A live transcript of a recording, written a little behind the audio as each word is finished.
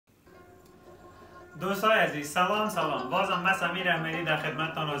دوستای عزیز سلام بازم ما سمیر احمدی در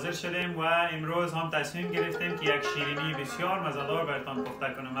خدمتتان حاضر شدیم و امروز هم تصمیم گرفتیم که یک شیرینی بسیار مزه‌دار براتون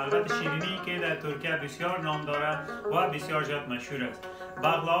پخته کنیم. البته شیرینی که در ترکیه بسیار نام داره و بسیار زیاد مشهور است.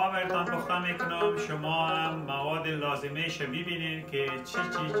 بغلاوه براتون پخته میکنم. شما هم مواد لازمه‌اش ببینید که چی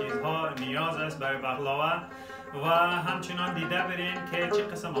چیزها نیاز است برای بغلاوه و همچنان دیده برین که چه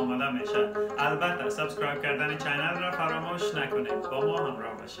قسم آماده میشه. البته سابسکرایب کردن کانال را فراموش نکنید. با ما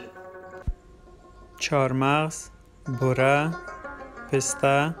همراه باشید. چهارمغز، بوره،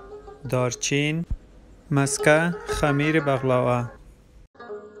 پسته، دارچین، مسکه، خمیر بغلاوه.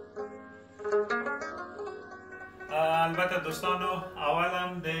 البته دوستانو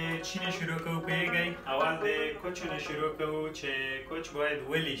اولم ده چین شروع کو پیگی اول ده کوچونه شروع کو چه کوچ باید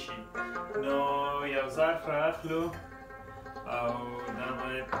ولی شی نو یو ظرف را اخلو او در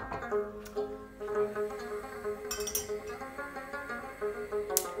باید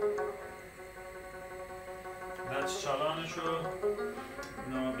در چالانشو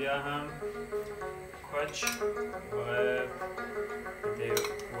نو بیا هم کوچ و ده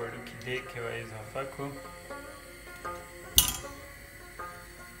وردو که ده که و اضافه کو.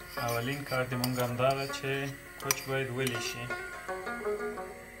 اولین کار دیمونگم داره چه کوچ باید ولی شی.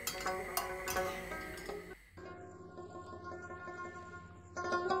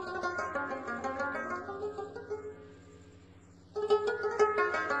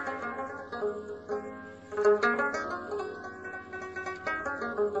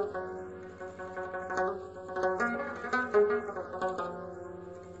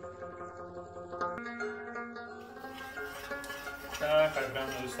 قدرم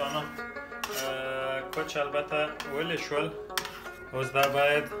دوستانو کوچ البته ولی شول از در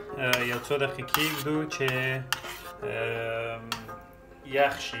باید یا چو دقیقی بدو چه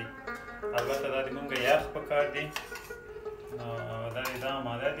یخ شی. البته در دیمونگه یخ بکردی در ایده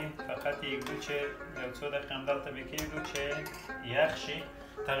آماده دی فقط یک دو چه یا چو دقیقه هم دلتا بکی دو چه یخ شی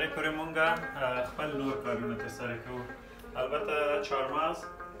تقیق کره مونگه خپل نور کارونه تساری که البته چهارمغز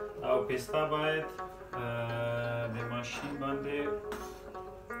او پسته باید به ماشین بنده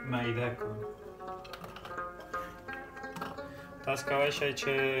میده کن. تاس کوای شای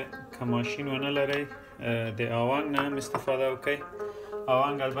چه که ماشین و نلره ده آوانگ نه استفاده وکی.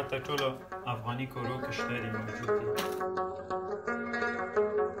 آوانگ البته طول افغانی کرو کشتری موجود دی.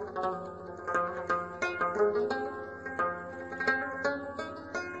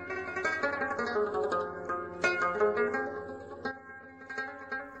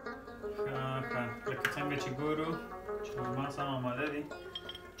 لکه چه گورو چهارمغز هم آماده دی.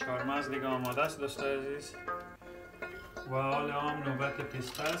 چهارمغز دیگه آماده است دوستای عزیز و حالا هم نوبت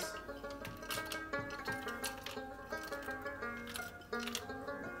پسته است.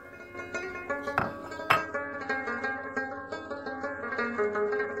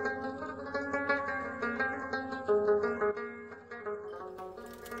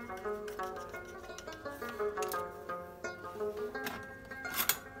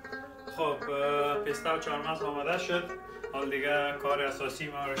 خب پسته و چهارمغز آماده شد. حال دیگه کار اساسی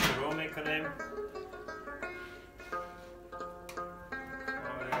ما رو شروع میکنیم.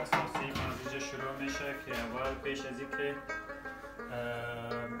 کار اساسی ما از اینجا شروع میشه که اول پیش از اینکه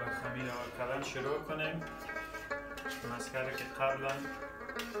به خمیر کردن شروع کنیم مسکه که قبلا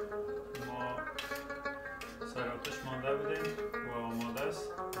ما سر آتش مانده بودیم و آماده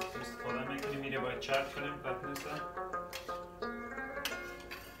است استفاده میکنیم. میره باید چرب کنیم پتنسه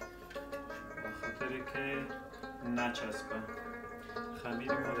بخاطر که نچسبه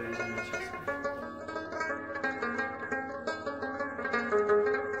خمیر ما رو اینجا نچسبه.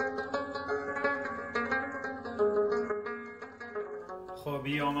 خب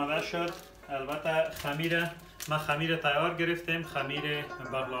این آماده شد. البته ما خمیر تیار گرفتیم. خمیر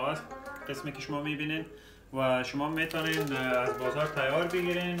بغلاوه قسمی که شما میبینید و شما میتونید از بازار تیار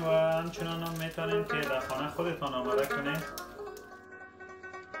بگیرین و همچنان هم میتونید که در خانه خودتان آماده کنید.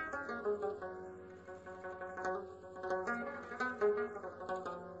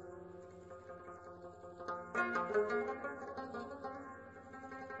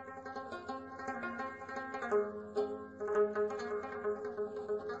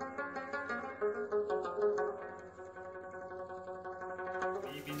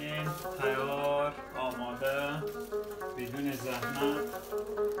 میبینین تیار آماده بدون زحمت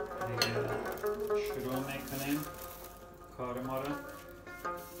دیگه شروع میکنیم کار ما رو.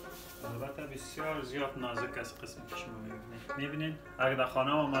 البته بسیار زیاد نازک است قسمی که شما میبینین. اگر در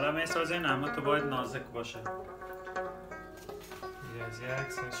خانه آماده میسازین اما تو باید نازک باشه. از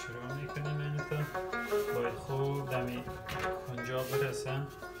یک سر شروع میکنیم. این تو باید خوب دمی کنجا برسن.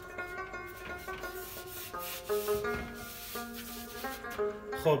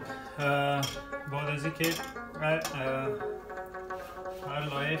 خب بعد از اینکه هر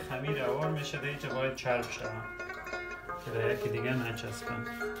لایه خمیر اوار میشه دیگه اینجا باید چرب شود که در یکی دیگه نچسبن.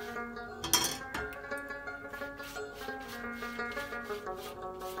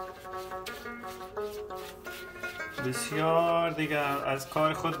 بسیار دیگه از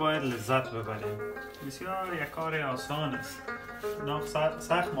کار خود باید لذت ببریم. بسیار یک کار آسان است،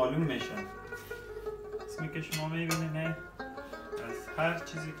 سخت معلوم میشه. اسمی که شما میبینید نه، از هر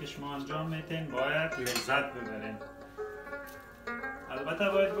چیزی که شما انجام میتین باید لذت ببرین. البته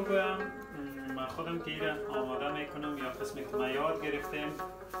باید بگویم من خودم که ایره آماده میکنم یا قسمی که من یاد گرفتیم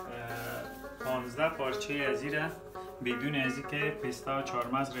 15 پارچه از ایره بدون از اینکه پیستا و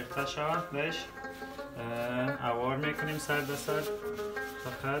چهارمغز ریخته شود بهش اوار میکنیم سر به سر.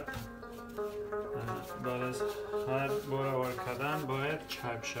 فقط بعد از هر بار اوار کردن باید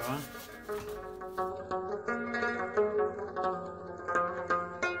چرب شود.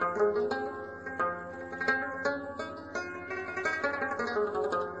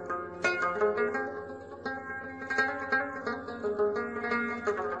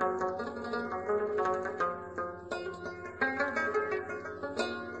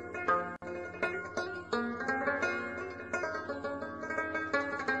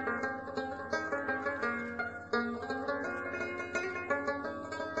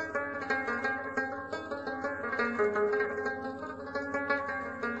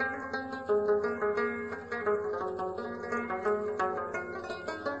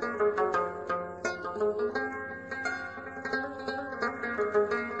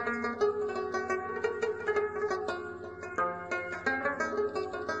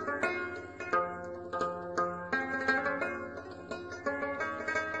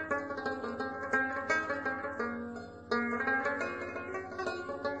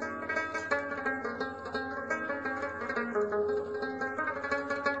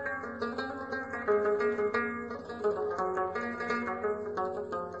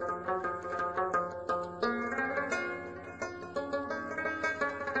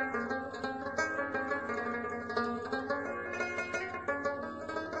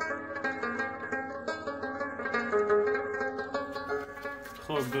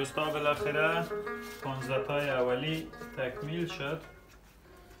 خب دوستا بالاخره 15 تای اولی تکمیل شد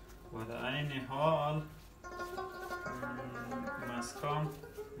و در این حال مسکام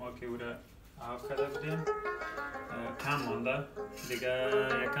ما که او را آف کرده بودیم کم مانده دیگه.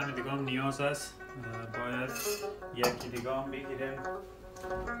 یکم دیگه هم نیاز است، باید یکی دیگه هم بگیریم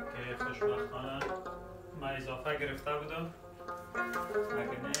که خوشبختانه ما اضافه گرفته بودم.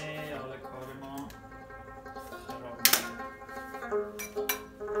 اگه نه حال کار ما خراب میشه.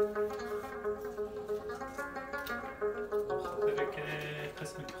 بخاطر که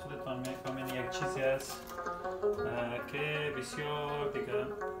قسمی که خودتان میفهمین یک چیزی است که بسیار دیگه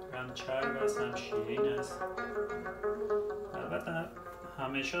هم چرب است هم شیرین است. البته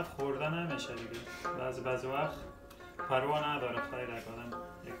همیشه خورده نمیشه دیگه، بعضی وقت پروا نداره. خیر اگه آدم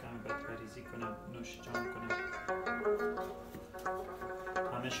یک کمی بدپریزی کنه نوش جان کنه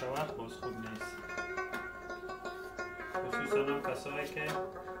همیشه وقت باز خوب نیست، خصوصا هم کسایی که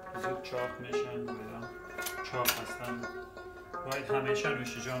زود چاق میشن و چاق هستن باید همیشه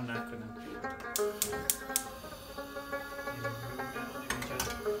نوش جان نکنن.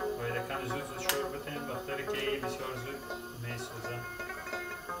 باید کم زود شور بتیم بخاطر که بسیار زود میسوزن.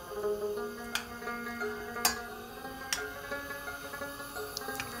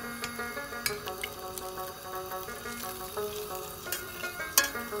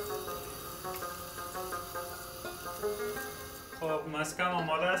 خب مسکم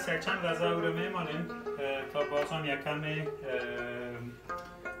آماده است، یک چند لحظه او رو میمانیم تا باز هم یک کمی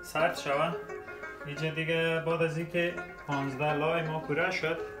سرد شود. اینجا دیگه بعد از اینکه 15 لای ما پوره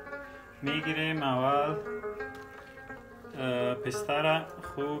شد میگیریم اول پسته را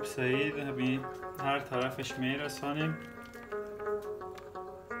خوب سعید به هر طرفش میرسانیم.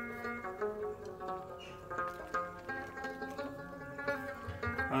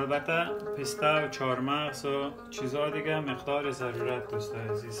 البته پسته و چهارمغز و چیزها دیگه مقدار ضرورت دوستای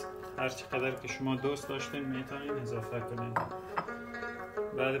عزیز، هر چقدر که شما دوست داشتین میتونین اضافه کنین.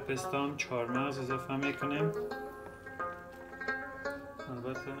 بعد پسته هم چهارمغز اضافه میکنیم،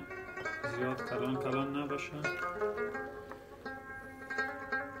 البته زیاد کلان نباشه.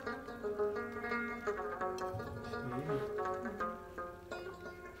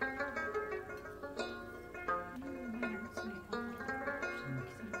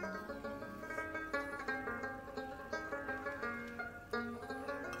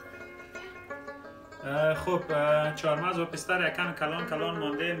 خب چهارمغز و پسته را یکم کلان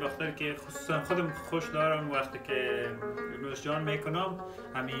مانده، بخاطر که خصوصا خودم خوش دارم وقتی که ترموز جان میکنم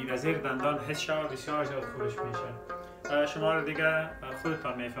همین زیر دندان حس شود بسیار زیاد خوش میشه. شما رو دیگه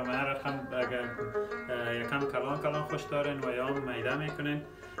خودتان میفهمه هر رقم اگر یکم کلان کلان خوش دارین و یا هم میده میکنین.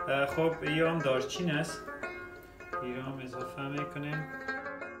 خب این هم دارچین است، این هم اضافه میکنین.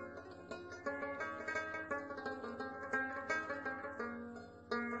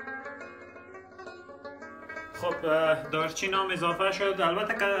 خب دارچین هم اضافه شد.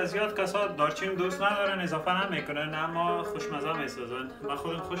 البته که زیاد کسا دارچین دوست ندارن اضافه نمیکنن، اما خوشمزه میسازن. من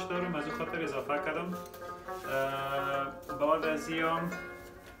خودم خوش دارم از این خاطر اضافه کردم. بعد از این هم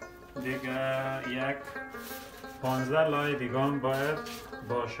دیگه یک 15 لای دیگه هم باید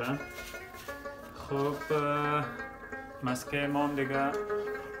باشن. خب مسکه ما دیگه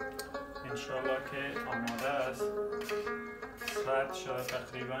انشالله که آماده است، سرد شد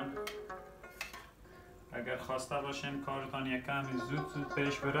تقریبا. اگر خواسته باشین کارتان یکم زود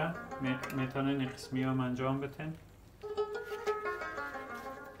پیش بره میتونین این قسمی هم انجام بتین.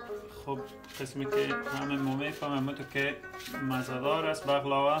 خب قسمی که همه ما میفهمم تو که مزه‌دار است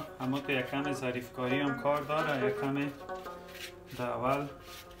بغلاوه، اما تو یکم ظریفکاری هم کار داره، یکم اول،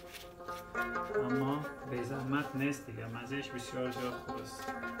 اما به زحمت نیست دیگه، مزهش بسیار زیاد خوب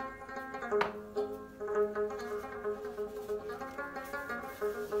است.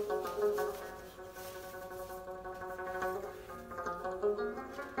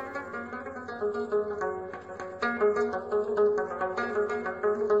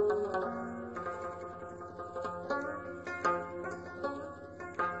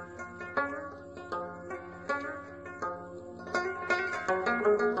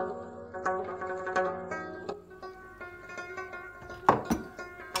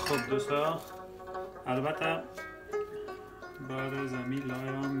 خب دوستا، البته بعد از همین لای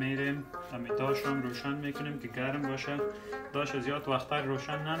هم میریم همین داش هم روشن میکنیم که گرم باشه. داش زیاد وقتا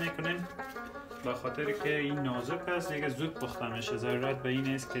روشن نمیکنیم به خاطر که این نازک است، دیگه زود پخته میشه. ضرورت به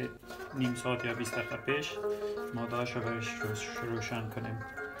این است که نیم ساعت یا 20 دقیقه پیش ما داش رو برش روشن کنیم.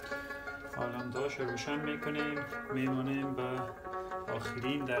 حالا داش رو روشن میکنیم، میمونیم به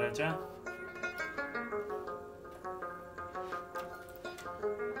آخرین درجه.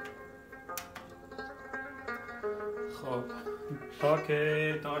 خب تا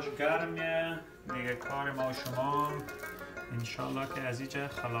که داش گرمیه دیگه کار ما و شما انشالله که از اینجا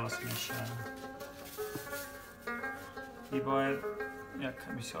خلاص میشه. این باید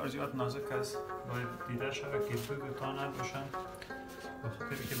یک بسیار زیاد نازک است، باید دیده شده که دو تا نباشن به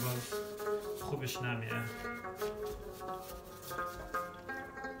خاطر که باز خوبش نمیه.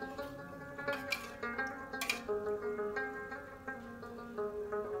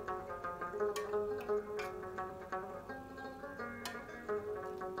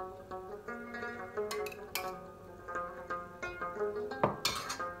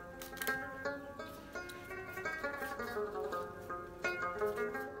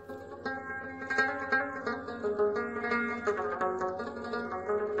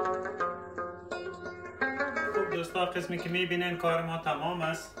 دوستا قسمی که میبینین کار ما تمام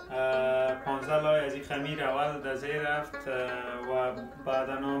است. 15 لای از این خمیر اول در زیر رفت و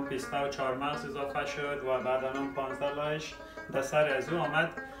بعدا هم پیسته و چهارمغز اضافه شد و بعدا هم 15 لایش در سر از او آمد.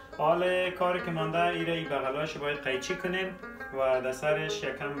 حال کاری که مانده ایره ای بغلاش باید قیچی کنیم و در سرش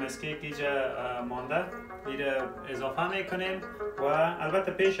یکم مسکه که اینجا مانده ایره اضافه میکنیم و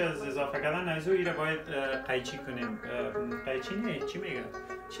البته پیش از اضافه کردن از او ایره باید قیچی کنیم. قیچی نه،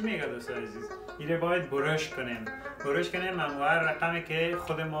 چی میگه دوست عزیز؟ ایره باید برش کنیم هر رقمی که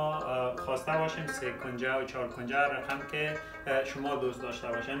خود ما خواسته باشیم، 3 کنجه و 4 کنجه رقم که شما دوست داشته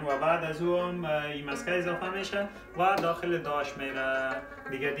باشین و بعد از او هم این مسکه اضافه میشه و داخل داش میره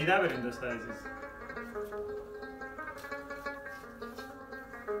دیگه. دیده بریم دوست عزیز.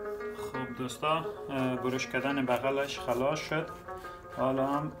 خب دوستا، برش کردن بغلش خلاص شد. حالا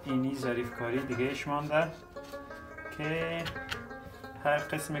هم اینی ظریفکاری دیگه اش مانده که هر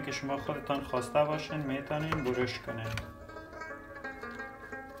قسمی که شما خودتان خواسته باشین میتونین برش کنین.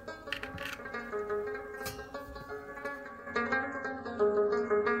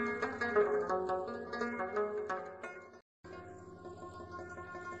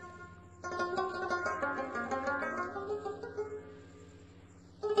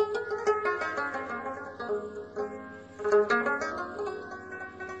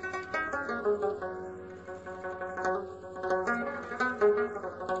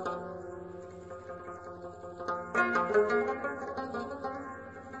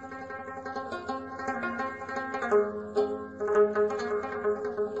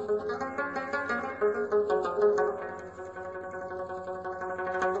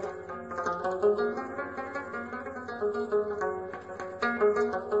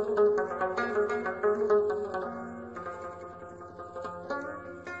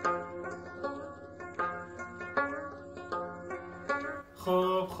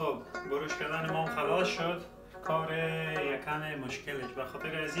 خب بروش کردن ما خلاص شد. کار یکم مشکلش به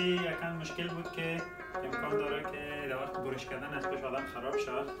خاطر از این یکم مشکل بود که امکان داره که در وقت بروش کردن از پیش آدم خراب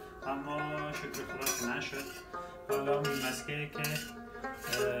شد، اما شکر خدا که نشد. حالا این مسکه که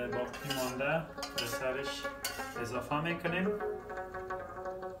باقی مانده به سرش اضافه میکنیم.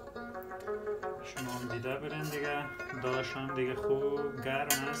 شما هم دیده برین دیگه داشتم دیگه خوب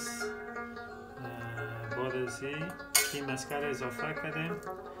گرم است. بعد از این مسکه رو اضافه کردیم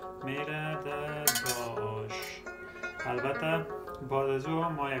میره در داش. البته بعد از او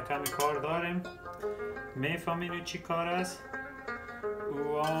ما یک کمی کار داریم، میفهمین چی کار است.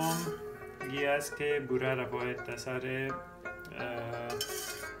 او هم یه است که بوره را باید در سر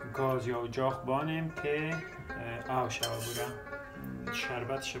گاز یا اجاق بانیم که او شود بوره.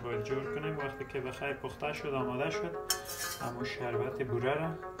 شربتش باید جور کنیم. وقتی که بخیر پخته شد آماده شد، اما شربت بوره را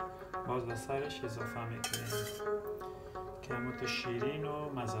باز در سرش اضافه میکنیم که همون شیرین و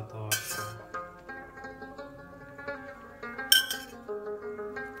مزه‌دار شد.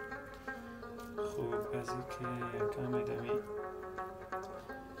 خوب از این که یکم دمی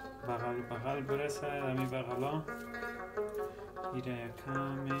بغل برسه، دمی بغلا ایره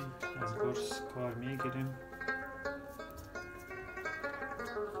یکم از گرس کار میگیریم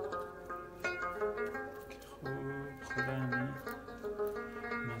که خوب خود همی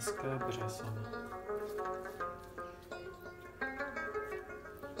مسکه برسانه.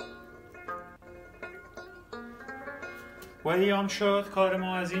 و هم شد کار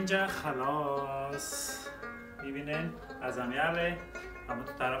ما از اینجا خلاص. میبینین از امیاله اما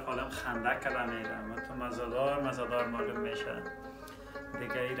تو طرف آدم خنده کرده میره، اما تو مزادار معلوم میشه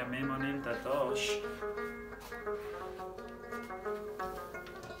دیگه. ایره میمانیم در داش.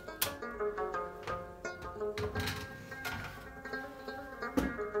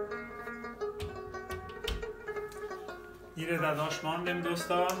 ایره در داش ماندیم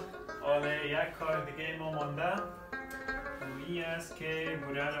دوستان. حالا یک کار دیگه ما مانده این است که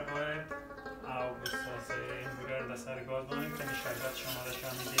بوره را باید او بسازه. بوره را در سر گاز بانیم که شربت شما را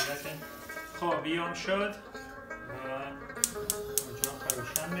شما میگیریم. خب این هم شد و اجاق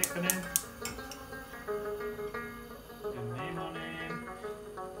روشن میکنیم. میمانیم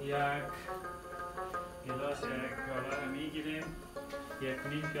یک گلاس یا یک پیاله را میگیریم.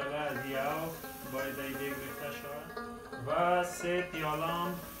 1.5 پیاله از این او باید این دیگ ریخته شود و 3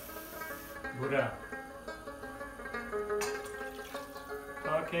 پیاله بوره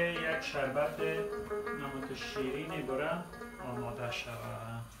تا که یک شربت نمک شیرین بوره آماده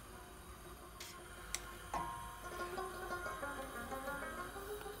شود.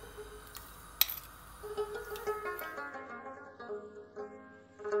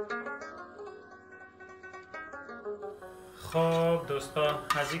 خب دوستا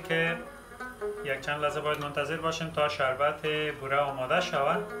از این که یک چند لحظه باید منتظر باشیم تا شربت بوره آماده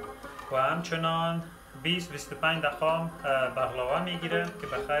شود و همچنان 20-25 دقیقه بغلاوه میگیره که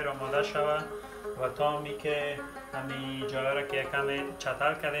بخیر آماده شود و تا می که همین جای را که یکم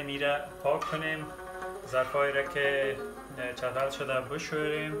چتل کرده میره پاک کنیم. ظرفایی را که چتل شده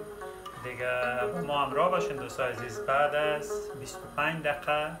بشوریم دیگه. ما همراه باشین دوستان عزیز. بعد از 25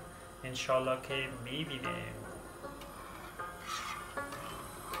 دقیقه انشالله که میبینیم.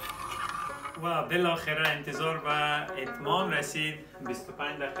 و بالاخره انتظار به اتمام رسید.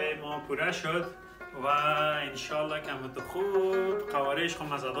 25 دقیقه ما پوره شد و انشالله که همون خوب قوارش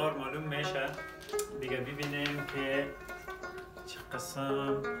خود مزه‌دار معلوم میشه دیگه. ببینیم که چه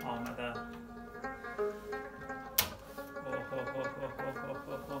قسم آمده.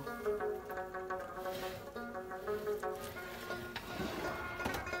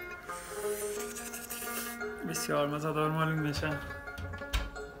 بسیار مزه‌دار معلوم میشه.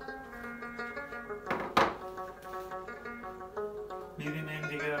 میبینیم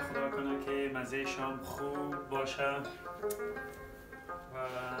دیگه. خدا کنه که مزه شام خوب باشه و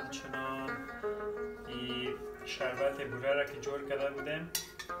همچنان این شربت بوره را که جور کرده بودیم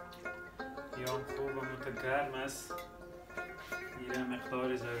یا خوب و متگرم است. این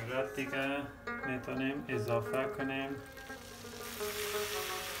مقدار ضرورت دیگه میتونیم اضافه کنیم.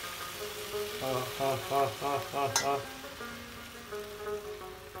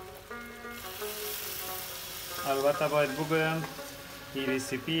 البته باید بگویم این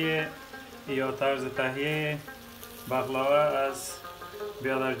رسیپی یا طرز تهیه بغلاوه از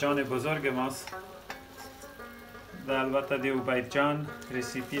بیادر جان بزرگ ماست. البته دی عبید جان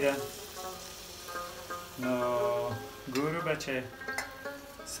رسیپی ده گورو بچه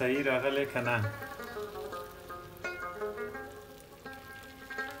صحیح رغله کنه.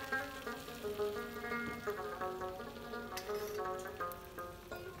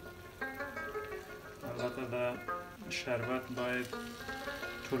 البته ده شربت باید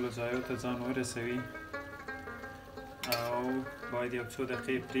طول ضایعات زانو رسوی او باید یک 2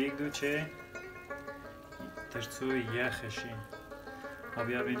 دقیقه پریگدو چه ترڅو یخ شي او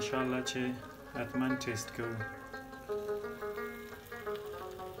بیا به انشاءالله چې حتما ټیسټ کوو.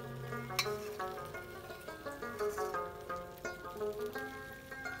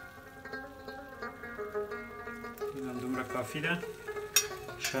 این هم دومره کافی ده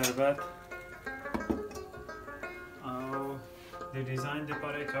شربت او د ډیزاین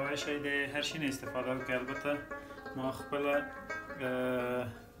دپاره کولی شئ د هر شي نه استفاده وکړئ. البته ما خپله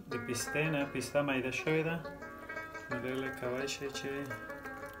د پیستې نه پیسته میده شوې ده نو دغله کولی شئ چې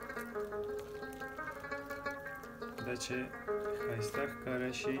دا چې ښایسته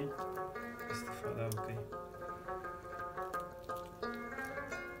ښکاره شي استفاده وکړئ.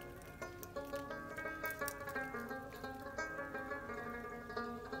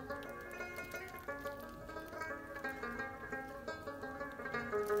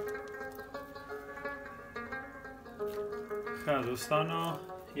 خب دوستانو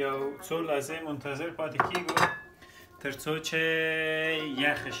یو څو لحظه منتظر پاتې کیږو ترڅو چې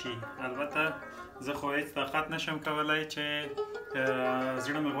یخ شي. البته زه خو هیڅ طاقت نشم کولی چې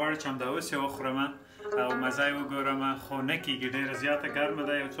زړه مې غواړي چې همداوس یې وخورم او مزه یې وګورم، خو نه کیږي، ډېره زیاته ګرمه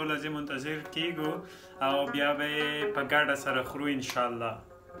ده. یو څو لحظې منتظر کیږو او بیا به یې په ګډه سره خورو انشاءالله.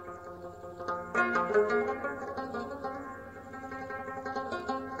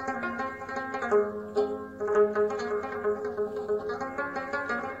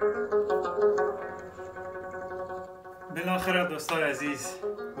 بالاخره دوستای عزیز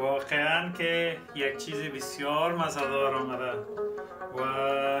واقعا که یک چیز بسیار مزه‌دار آمده و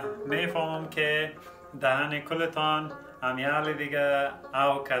میفهمم که دهن کلتان همیال دیگه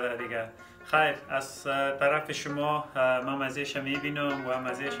او کده دیگه. خیر از طرف شما من مزهش میبینم و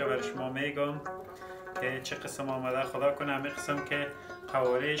مزهش بر شما میگم که چه قسم آمده. خدا کنه همین قسم که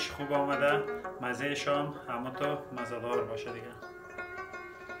قوارش خوب آمده مزهش هم همونطور مزه‌دار باشه دیگه.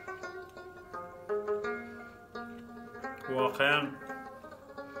 واقعا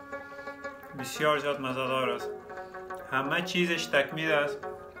بسیار زیاد مزه‌دار است، همه چیزش تکمیل است.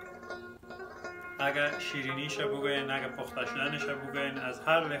 اگر شیرینیش بگوین، اگر پخته شدنش بگوین، از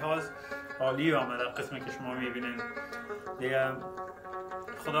هر لحاظ عالی آمده قسمی که شما میبینید دیگه.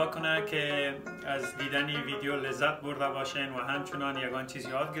 خدا کنه که از دیدن ویدیو لذت برده باشین و همچنان یگان چیز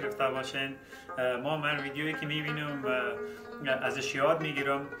یاد گرفته باشین. ما من ویدیویی که میبینم ازش یاد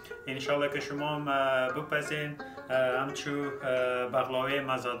میگیرم. انشالله که شما بپسین همچون بغلاوه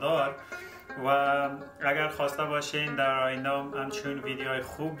مزه‌دار و اگر خواسته باشین در آینده همچون ویدیوهای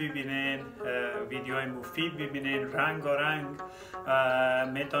خوب ببینین، ویدیوهای مفید ببینین رنگ و رنگ،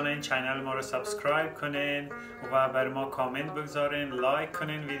 میتونین چینل ما رو سابسکرایب کنین و بر ما کامنت بگذارین، لایک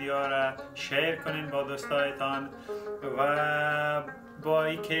کنین ویدیو را، شیر کنین با دوستایتان و با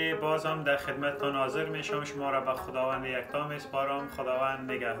ای که بازم در خدمتتان حاضر میشم. شما را به خداوند یکتا میسپارم.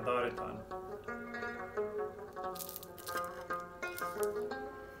 خداوند نگهدارتان.